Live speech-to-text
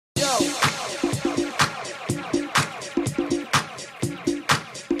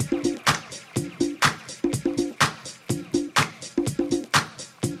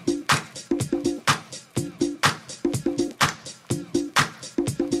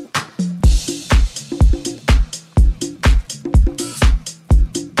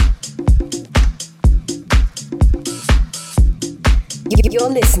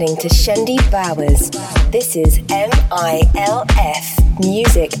listening to Shendi Bowers. This is M.I.L.F.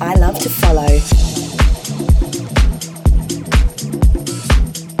 Music I love to follow.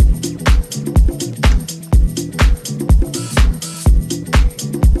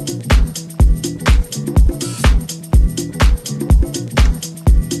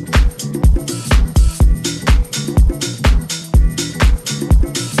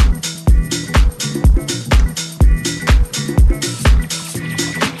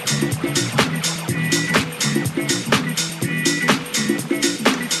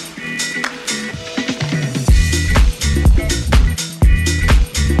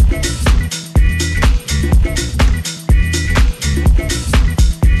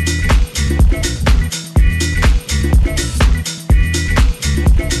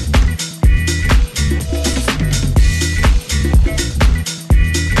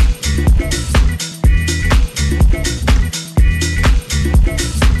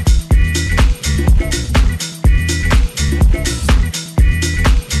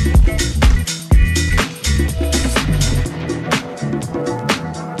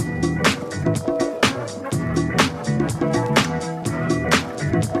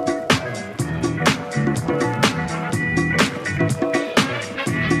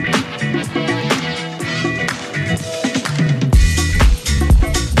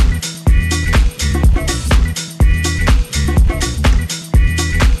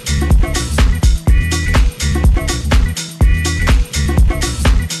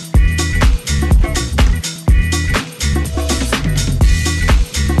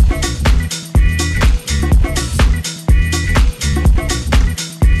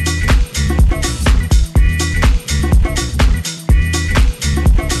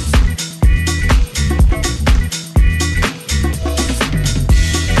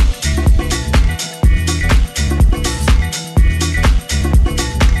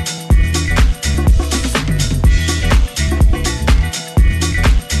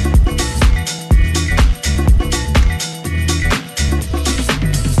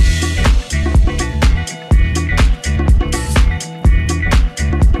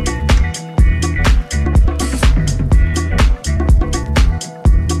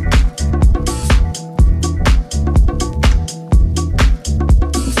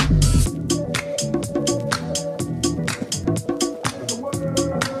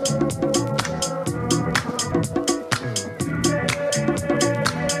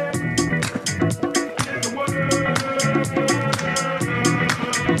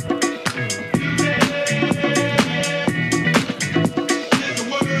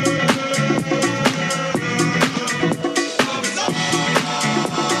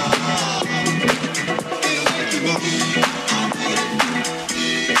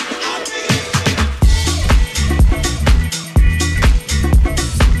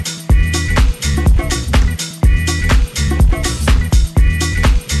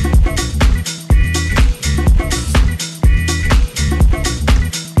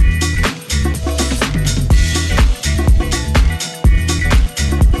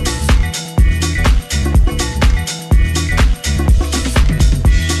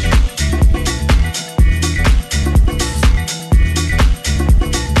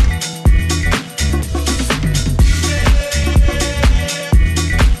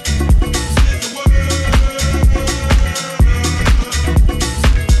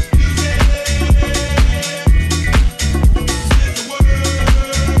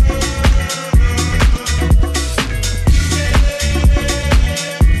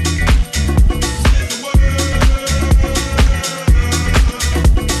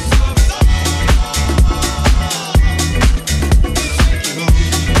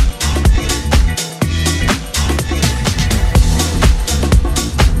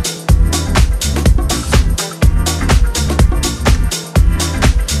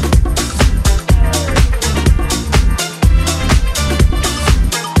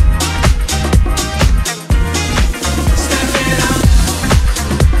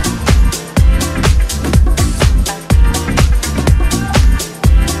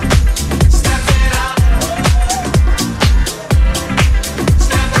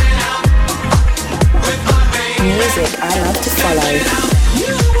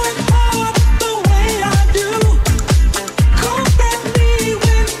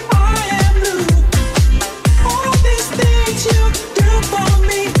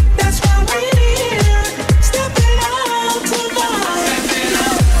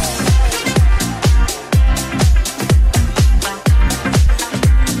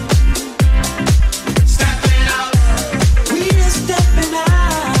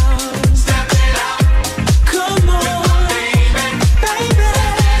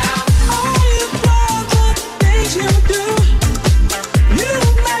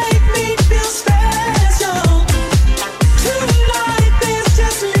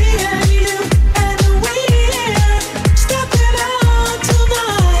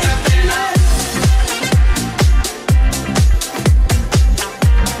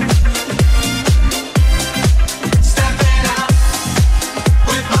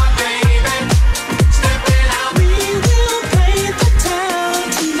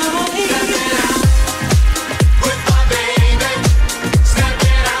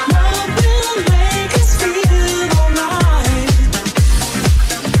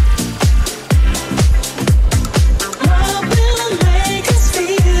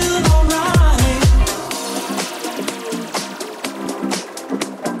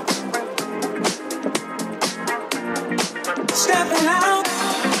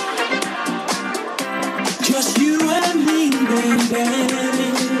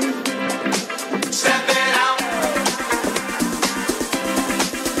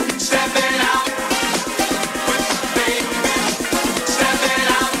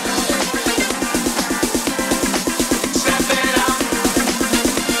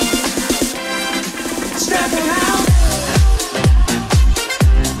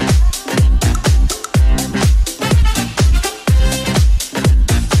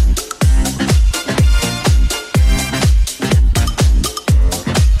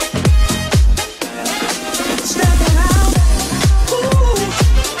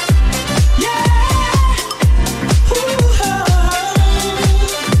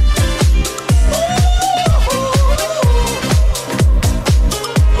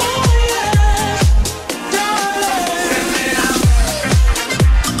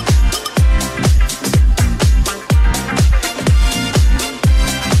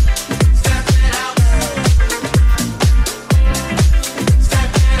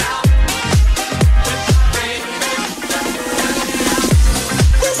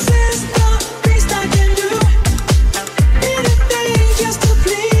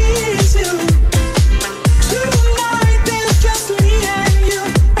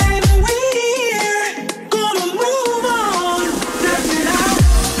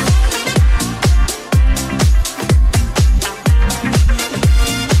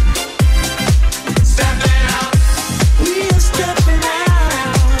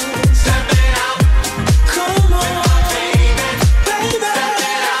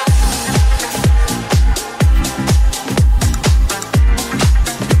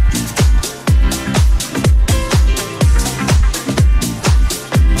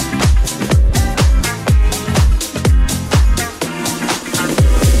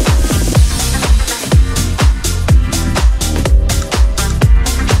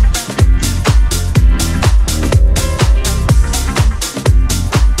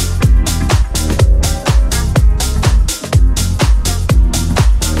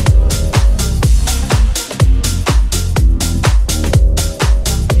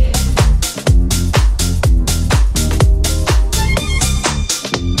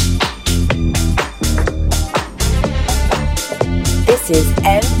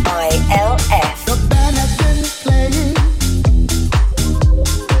 M.I.L.F. The band has been playing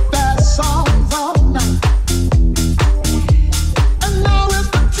their songs all night. And now is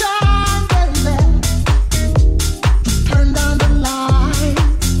the time, baby, to turn down the lights.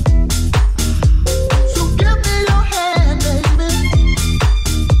 So give me your hand, baby,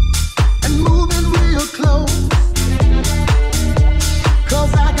 and move it real close.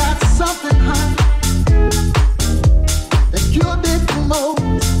 'Cause I got something, honey, that you'll dig the most.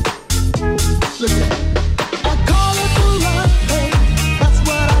 Look at it. I call it the love, babe. That's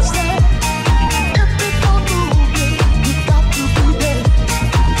what I say. If it don't move you, you got to be there.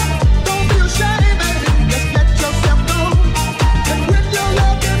 Don't be ashamed, baby. Just let yourself go. And when you're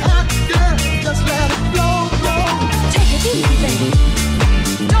looking hot, girl, just let it flow, flow. Take it easy, baby.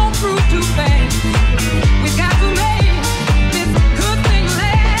 Don't prove too fast. We got to make this good thing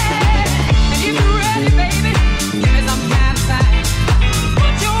last. And if you're ready, baby, give me some kind of sign.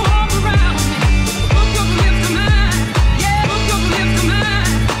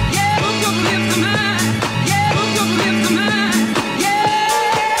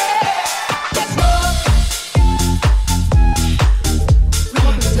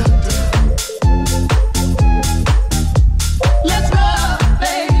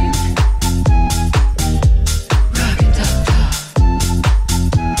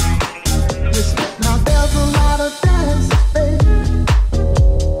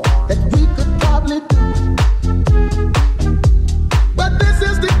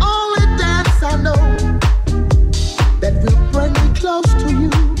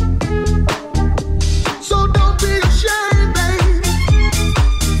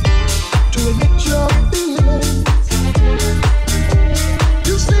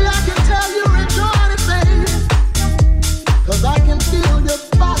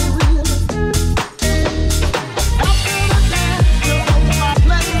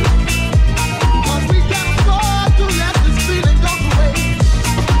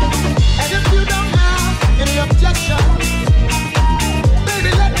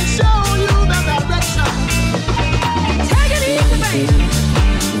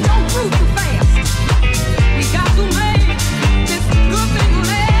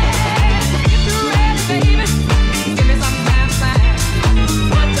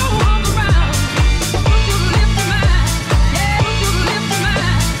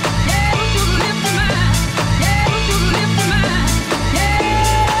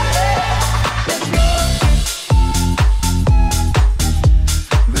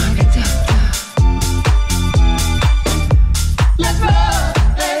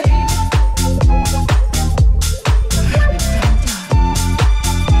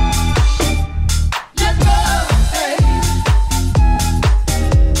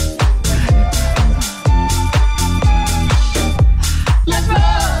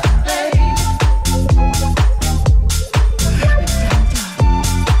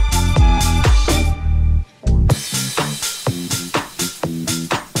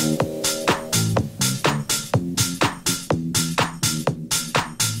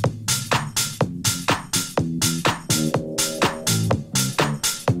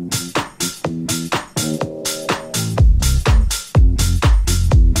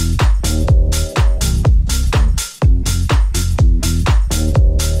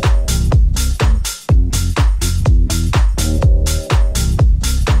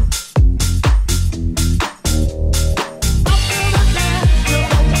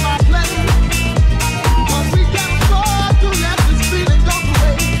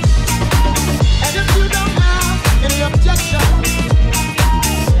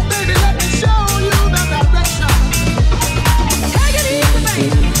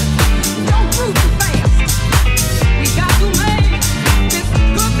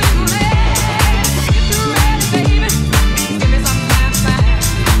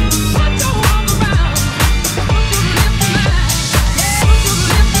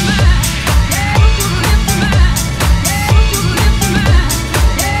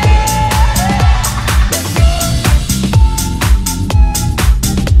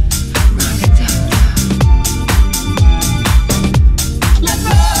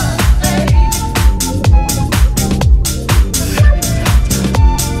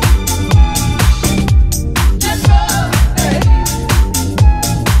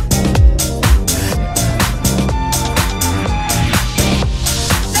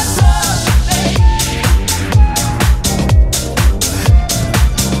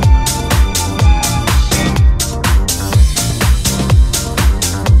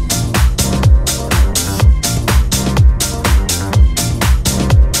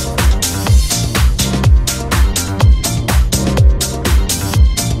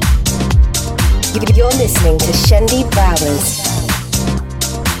 You're listening to Shendi Bowers.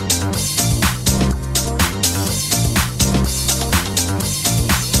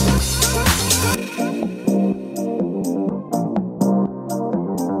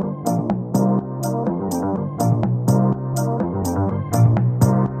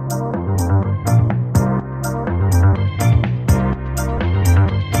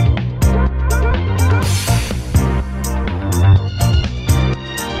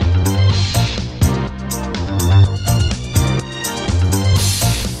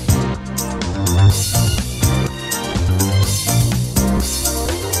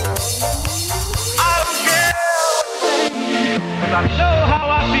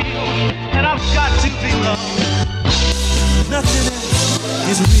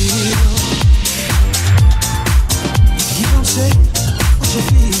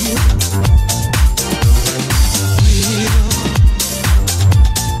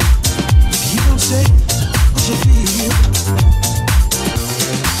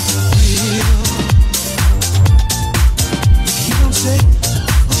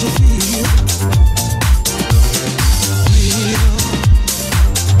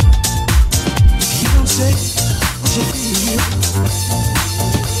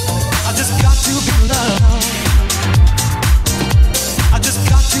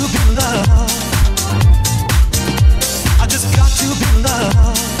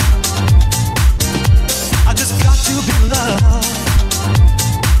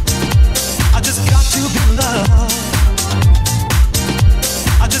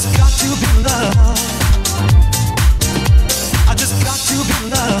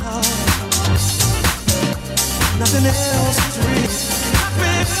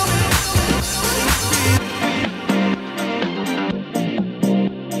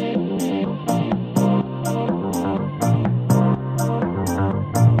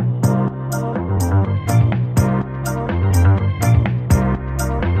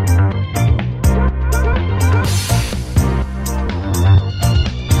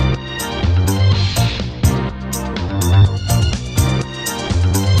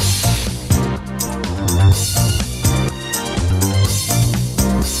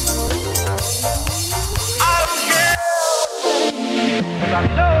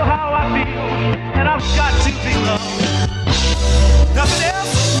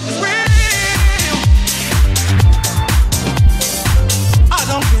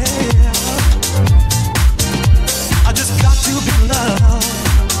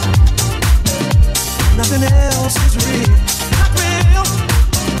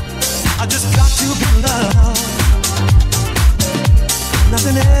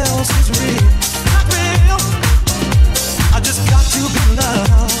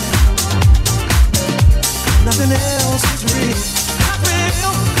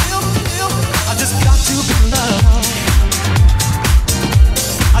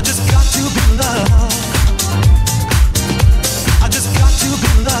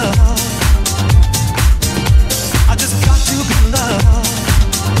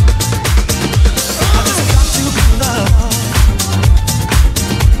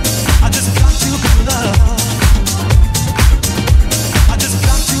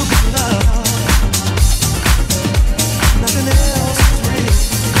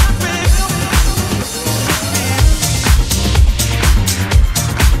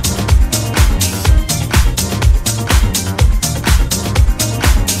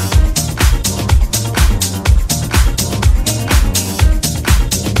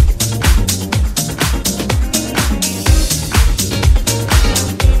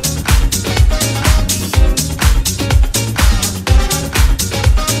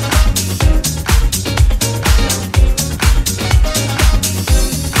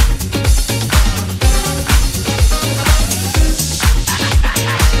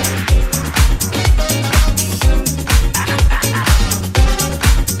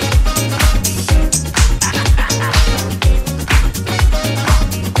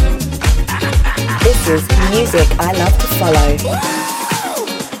 Music I love to follow.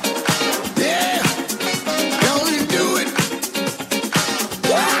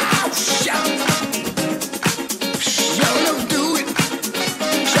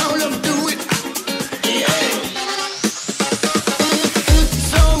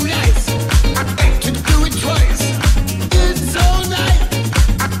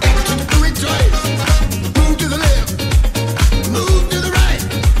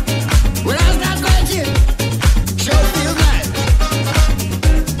 When I start scratching, sure feels nice.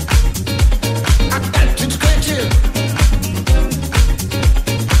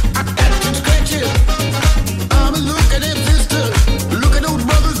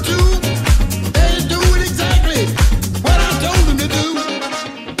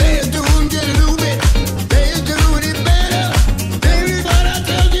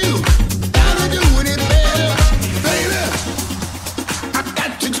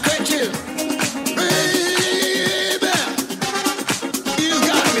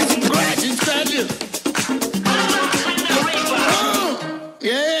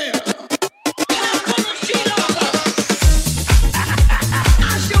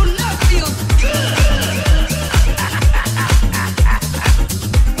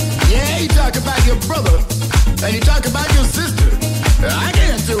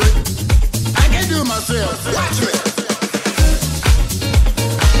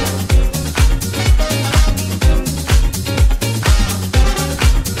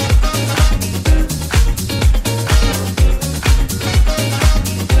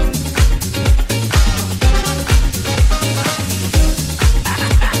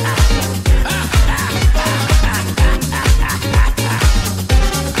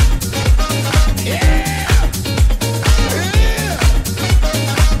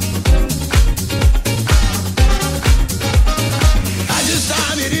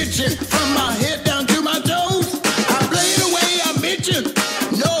 itching from my head down to my toes. I play the way I'm itching,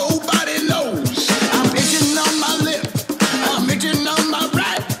 nobody knows. I'm itching on my lip, I'm itching on my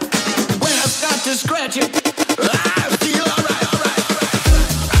right. When I start to scratch it, I feel alright, alright.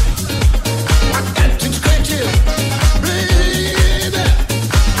 I got to scratch it, baby.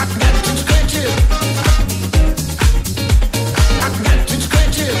 I got to scratch it. I got to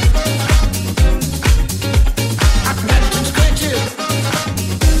scratch it. I got to scratch it.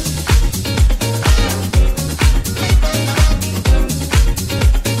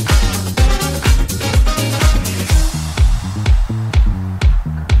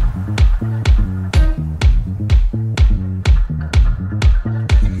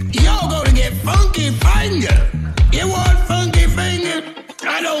 Y'all gonna get funky finger. You want funky finger?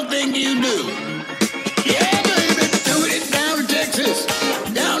 I don't think you do. Yeah, baby, doing it down in Texas,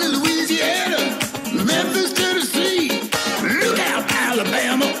 down in Louisiana, Memphis, Tennessee. Look out,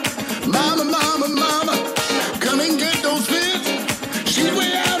 Alabama. Mama, mama, mama, come and get those fish. She's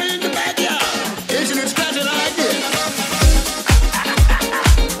way out in the backyard, itching and scratching like this.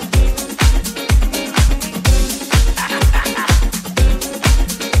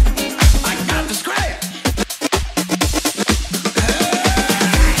 I got to scratch.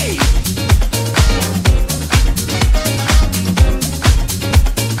 Hey!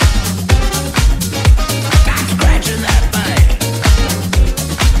 Stop scratching that thing.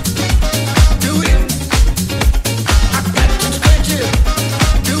 Do it. I got to scratch it.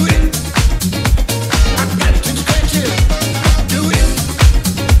 Do it. I got to scratch it. Do it.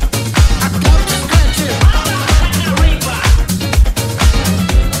 I got to scratch it.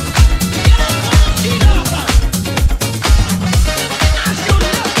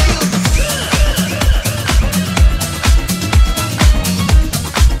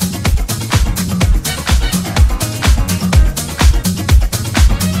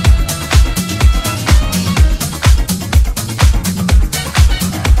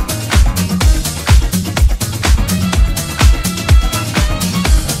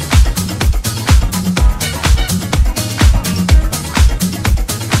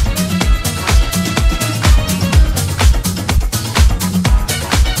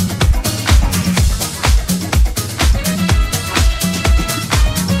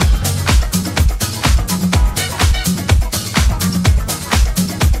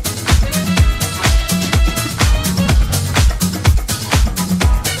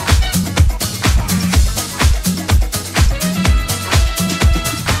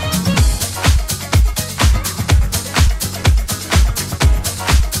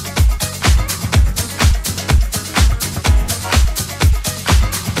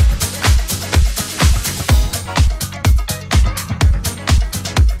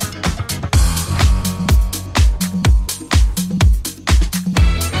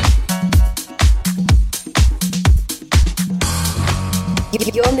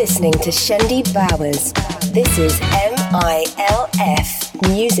 You're listening to Shendi Bowers. This is M.I.L.F.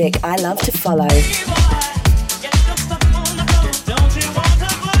 Music I love to follow.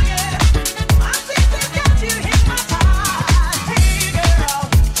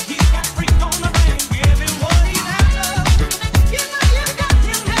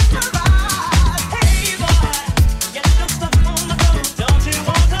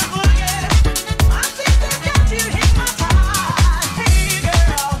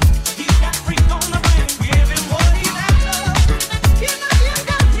 You know you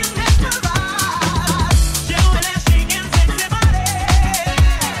got to mesmerize.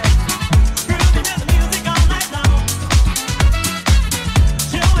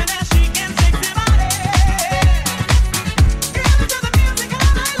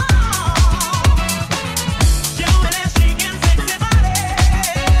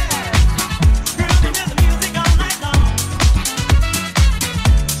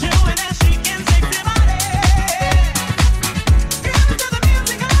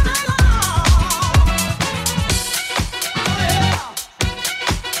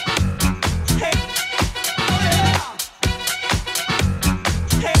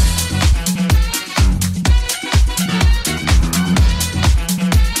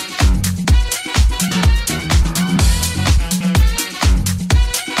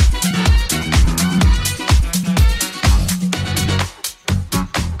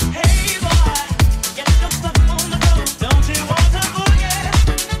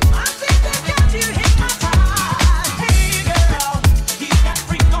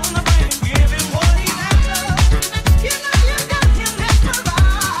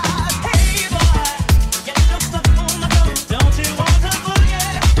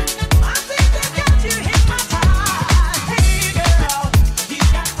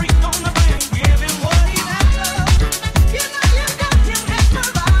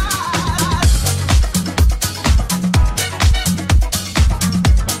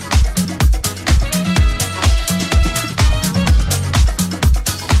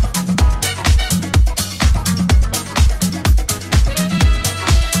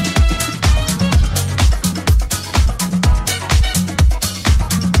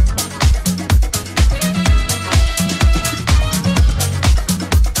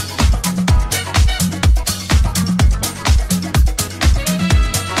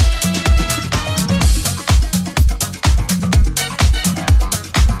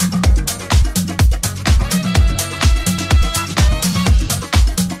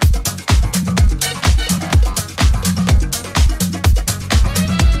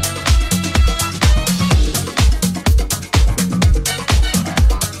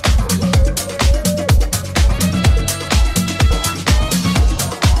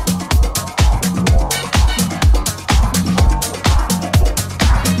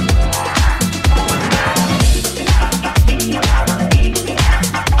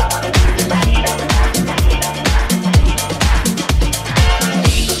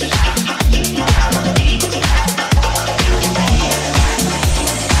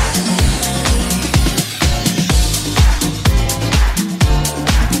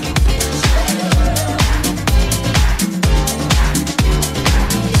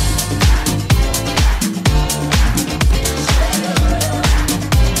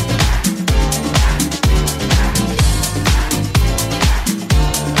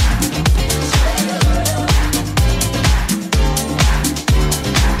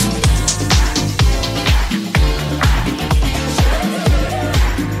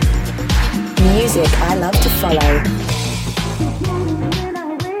 music I love to follow.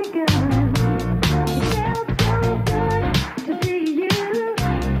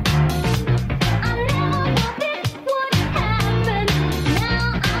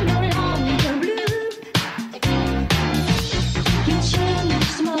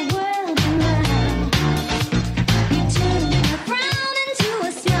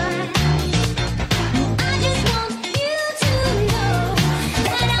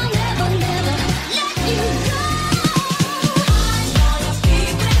 That I'll never, never let you go.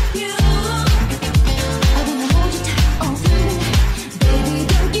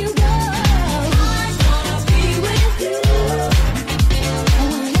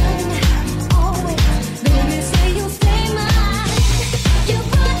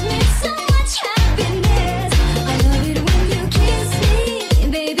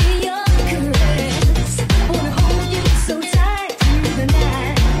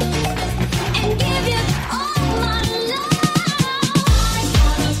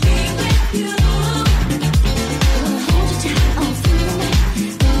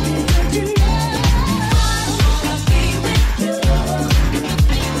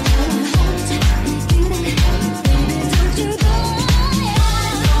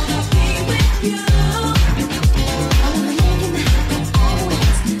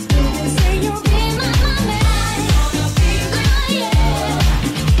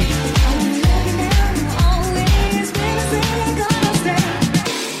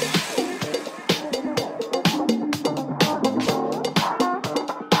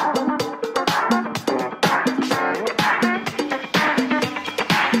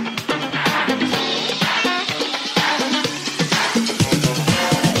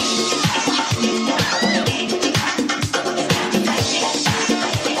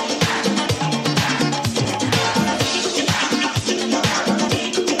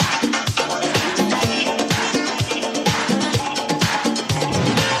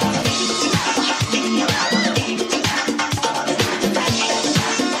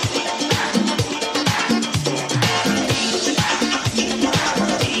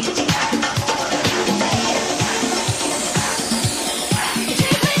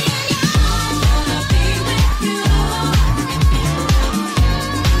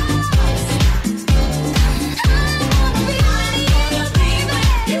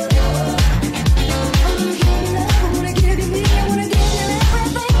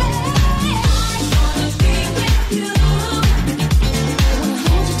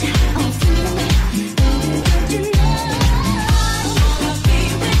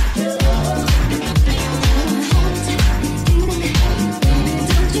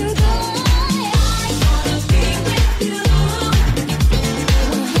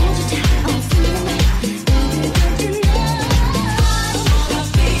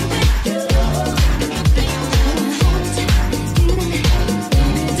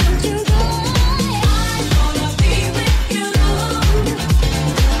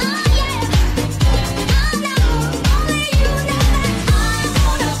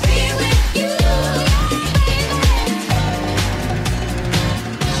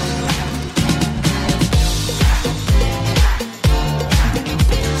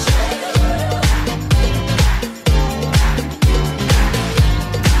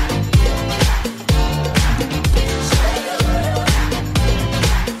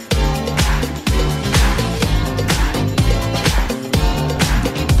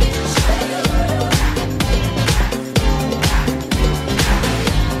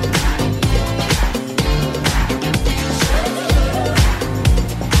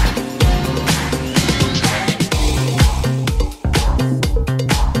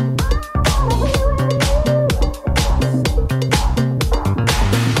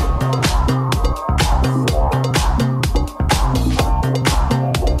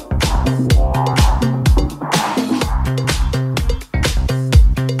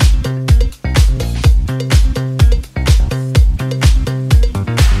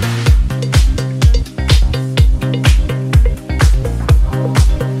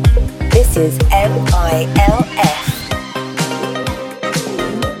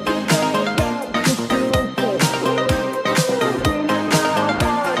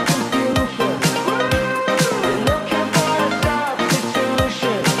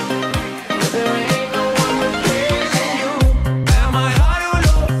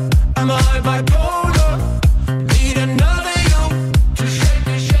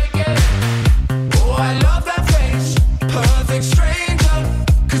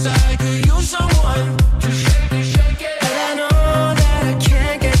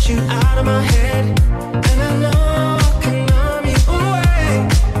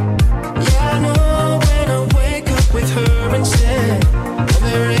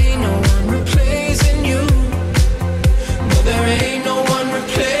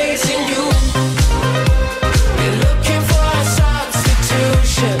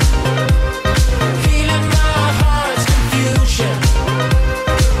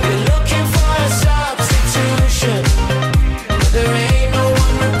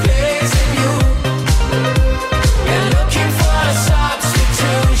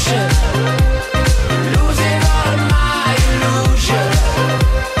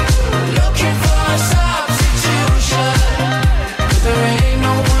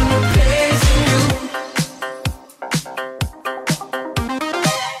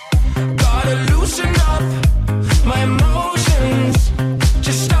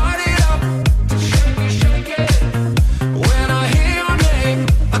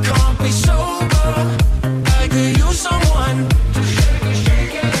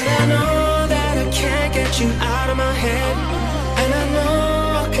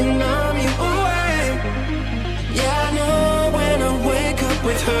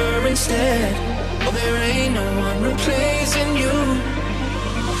 her instead. Oh, there ain't no one replacing you.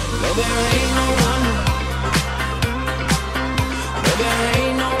 No, there ain't no one. No, there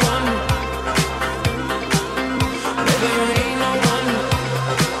ain't no one. No, there ain't no one.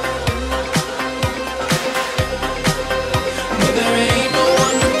 No, there ain't no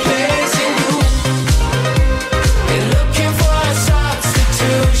one replacing you. They're looking for a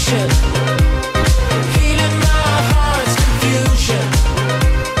substitution. Healing my heart's confusion.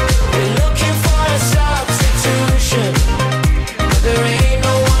 They're looking for a substitution. But there ain't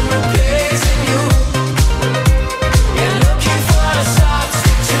no one replacing you. They're looking for a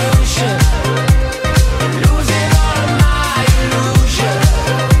substitution. Losing all of my illusion.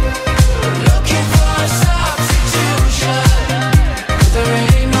 Looking for a substitution. There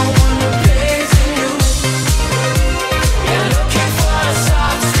ain't no one replacing you. They're looking for a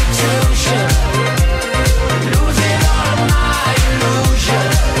substitution. Losing all of my illusion.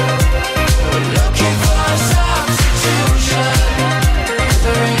 Looking for a substitution.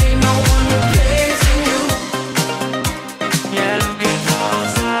 There ain't no one replacing you. Yeah, looking for a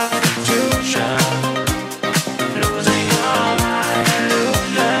substitution. Losing all my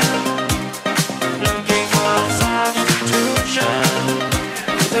illusion. Looking for a substitution.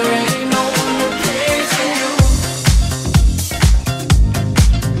 There ain't no one replacing you.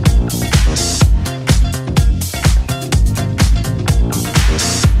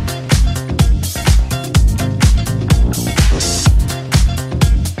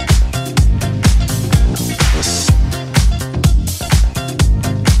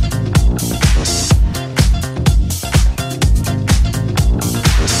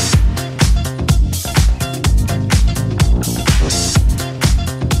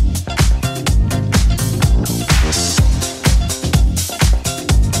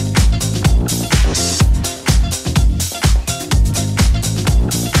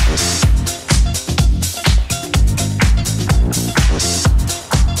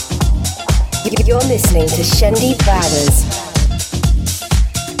 You're listening to Shendi Bowers.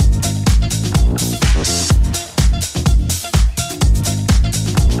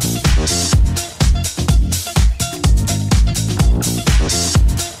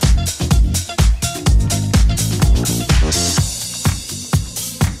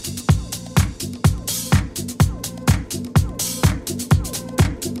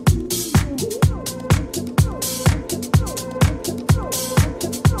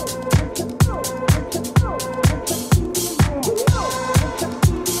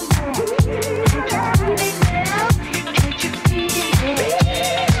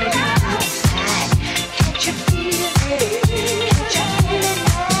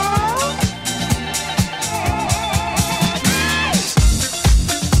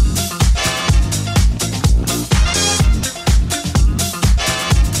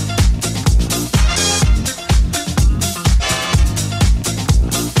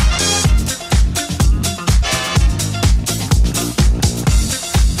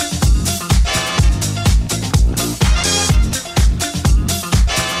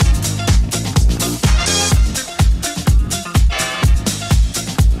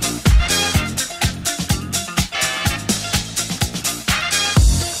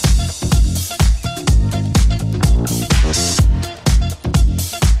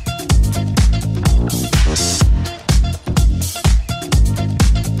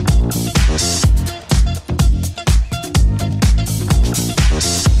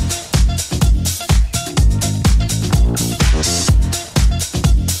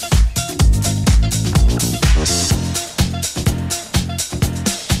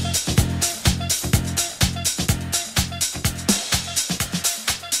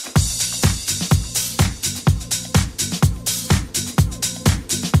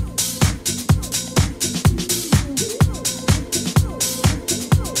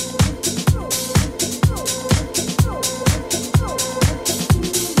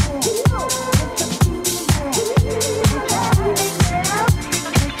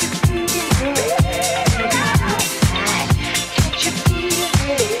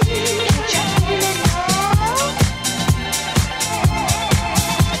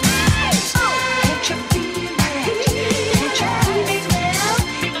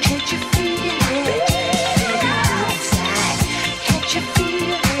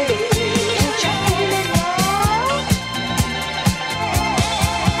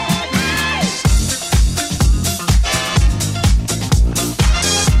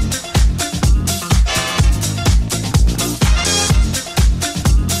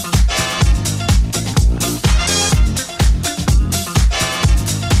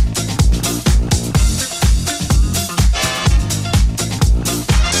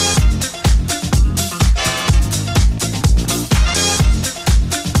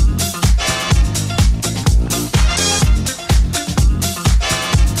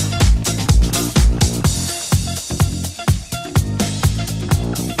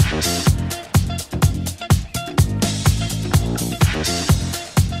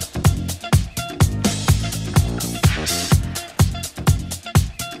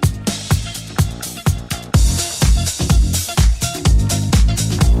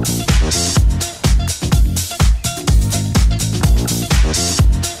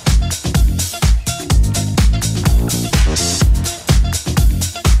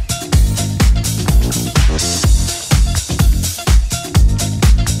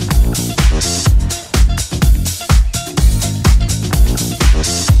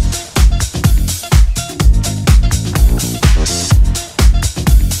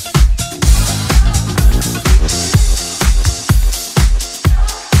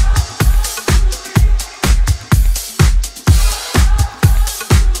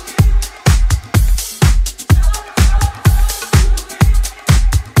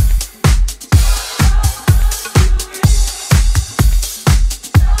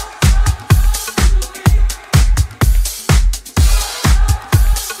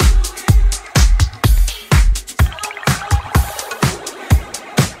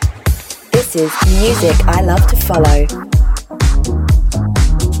 is Music I Love to Follow.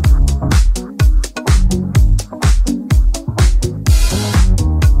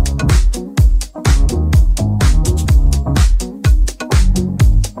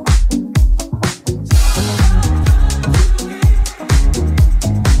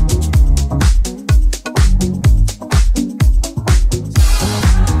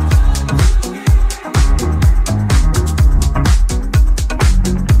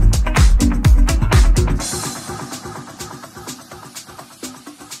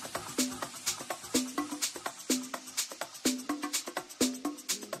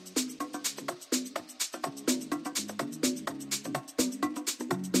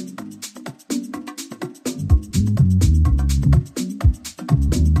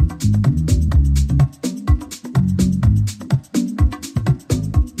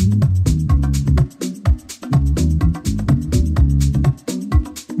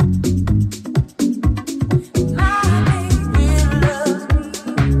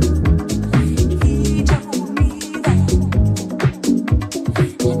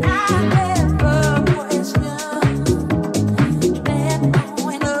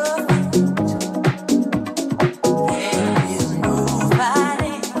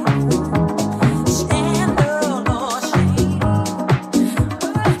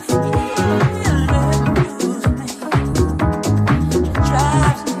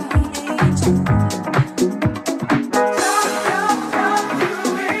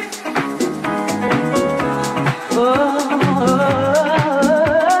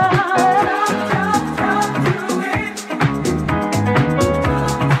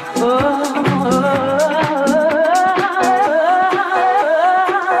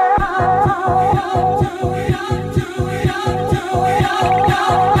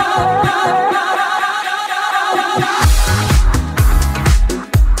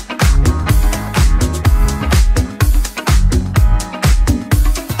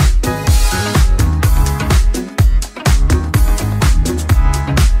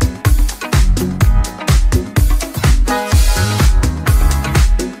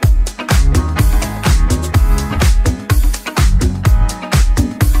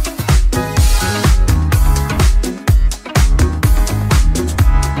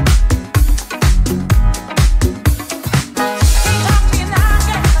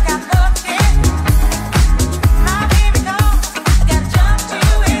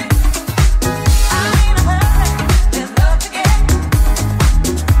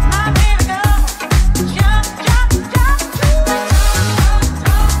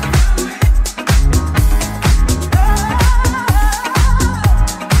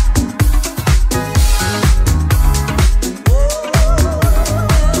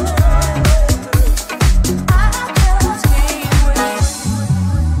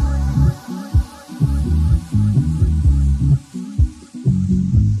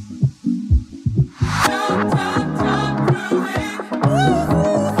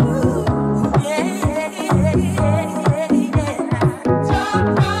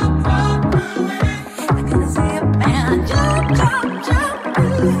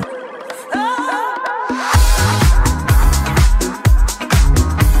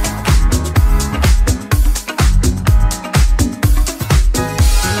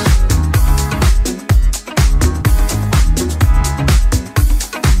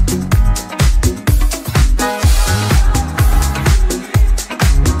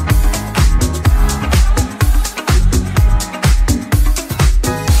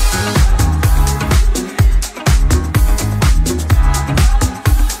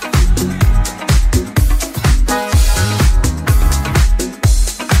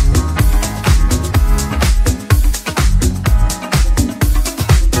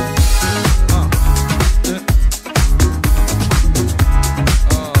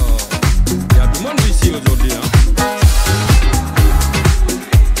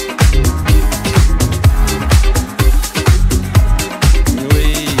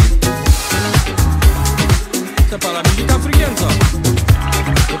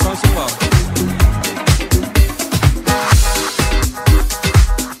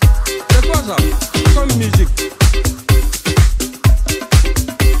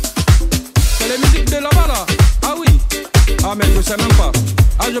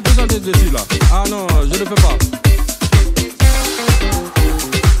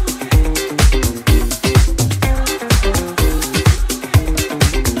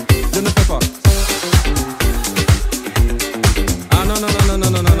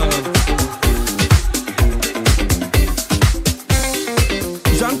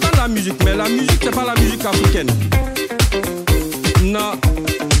 mais la musique, c'est pas la musique africaine. Non.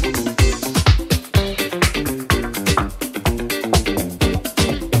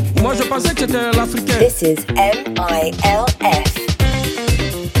 Moi je pensais que c'était l'Africain. This is M.I.L.F.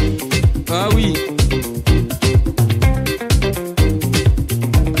 Ah oui.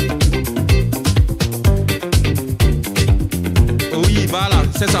 Oui, voilà,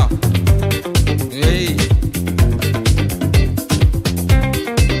 c'est ça. Hey.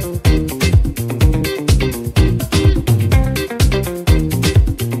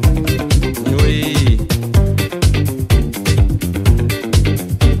 Oui.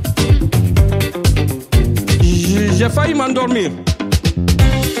 J'ai failli m'endormir.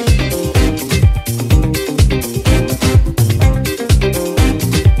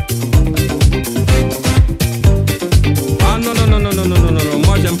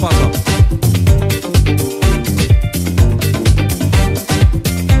 Moi j'aime pas ça.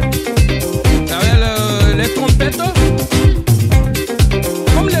 Les trompettes,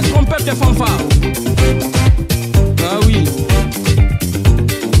 comme les trompettes des fanfares. Ah oui.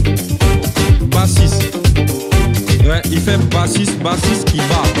 Bassiste. Ouais, il fait bassiste qui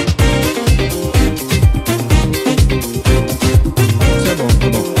bat. C'est bon, c'est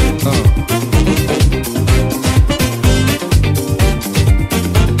bon. Ah.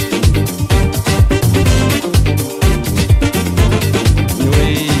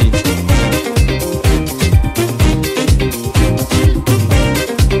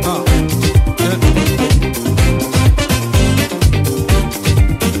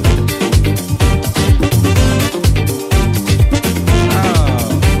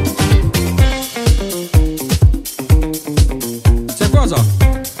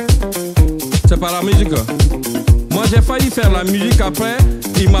 C'est pas la musique. Moi j'ai failli faire la musique après,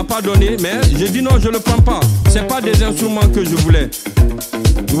 il m'a pas donné, mais j'ai dit non, je le prends pas. C'est pas des instruments que je voulais.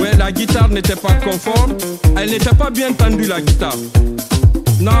 Ouais, la guitare n'était pas conforme, elle n'était pas bien tendue la guitare.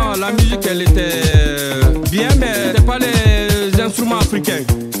 Non, la musique elle était bien, mais c'était pas les instruments africains.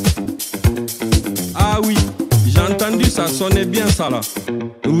 Ah oui, j'ai entendu ça sonnait bien ça là.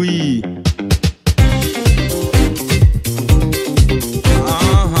 Oui.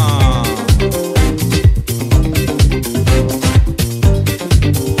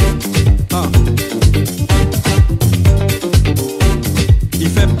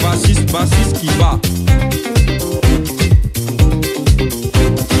 Bassiste qui bat.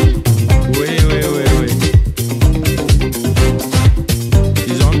 Oui.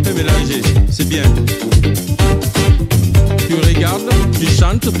 Ils ont un peu mélangé, c'est bien. Tu regardes, tu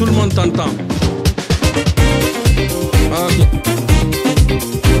chantes, tout le monde t'entend. Ok.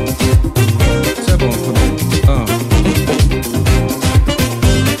 C'est bon. Ah.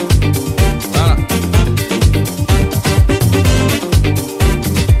 Voilà.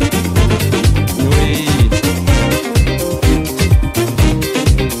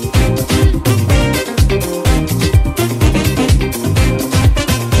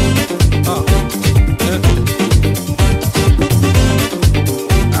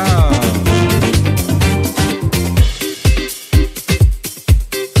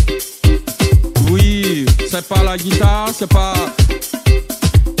 C'est pas la guitare, c'est pas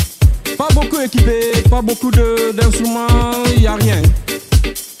beaucoup équipé, pas beaucoup d'instruments, y a rien.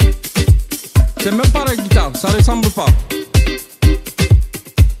 C'est même pas la guitare, ça ressemble pas.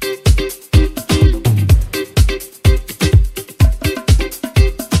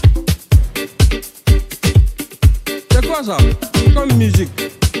 C'est quoi ça? Comme musique.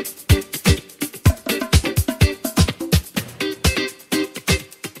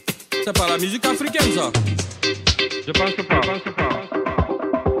 C'est pas la musique africaine ça. Je pense pas.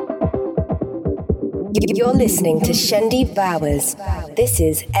 You're listening to Shendi Bowers. This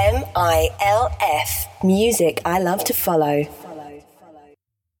is M.I.L.F. Music I love to follow.